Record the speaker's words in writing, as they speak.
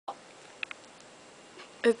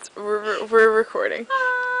We're recording.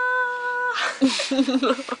 Hi.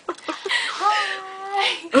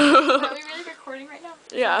 Are we really recording right now?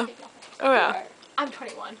 Yeah. Oh yeah. I'm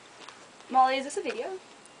 21. Molly, is this a video?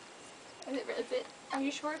 Is it? Is it? Are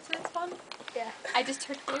you sure it's this one? Yeah. I just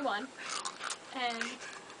turned 21, and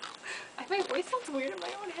my voice sounds weird in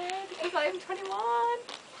my own head as I'm 21.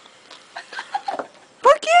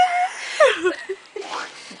 Fuck yeah!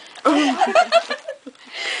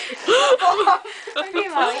 Okay,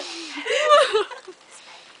 Molly.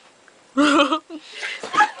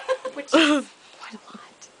 Which is quite a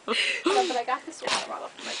lot. No, but I got this water bottle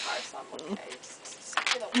from my car, so I'm okay. Just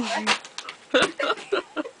for the water.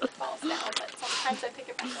 It falls down, but sometimes I pick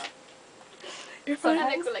it back up. You're So fine. I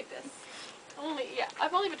think we're like this.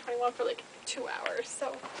 I've only been 21 for like 2 hours,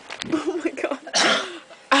 so. Oh my god.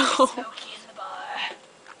 Ow. Smoky in the bar.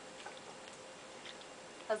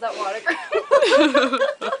 How's that water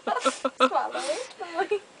Swallow.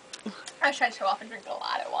 I was trying to show off and drink a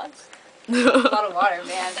lot at once. A lot of water,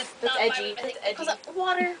 man. That's not edgy. my- That's edgy. Because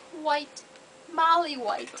water, white, Molly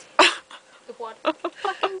White. The water.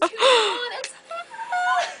 Fucking 2 on it.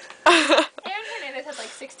 Aaron Hernandez had like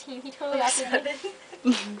 16. He totally got me.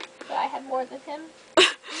 But I had more than him.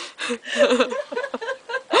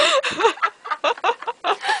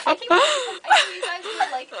 I keep you guys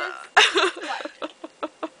would like this. What?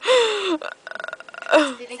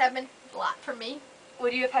 7 flat for me.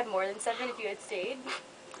 Would you have had more than 7 if you had stayed?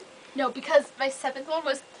 No, because my 7th one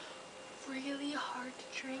was really hard to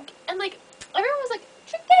drink. And like, everyone was like,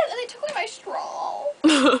 drink this! And they took away my straw.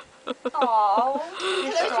 Aww.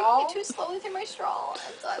 Because they were drinking it too slowly through my straw.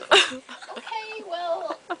 And so I was like, okay,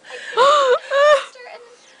 well, I faster. And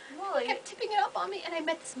then Molly. kept tipping it up on me. And I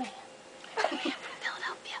met this man. From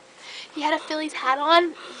Philadelphia. He had a Phillies hat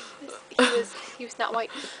on. He was not white.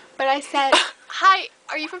 But I said, hi,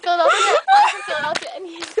 are you from Philadelphia? I'm from Philadelphia. And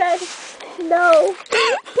he said, no.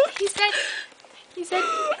 He said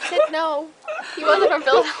no. He wasn't from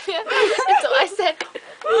Philadelphia. And so I said,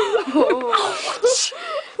 ouch.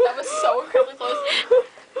 That was so incredibly close.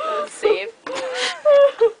 That was safe.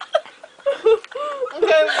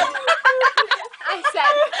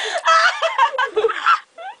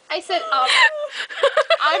 I said,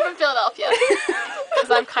 I'm from Philadelphia.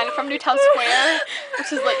 Because I'm kind of from Newtown Square,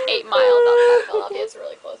 which is like 8 miles outside Philadelphia. It's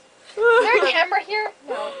really close. Is there a camera here?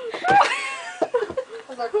 No.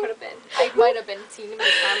 As there could have been. I might have been seen with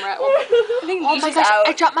a camera at one point. Oh my gosh,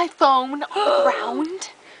 I dropped my phone on the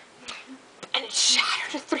ground. And it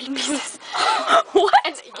shattered to 3 pieces. What?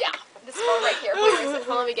 And yeah, this phone right here. Where is it? Hold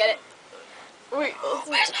on, let me get it. Wait,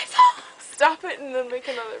 Where's my phone? stop it and then make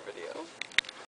another video.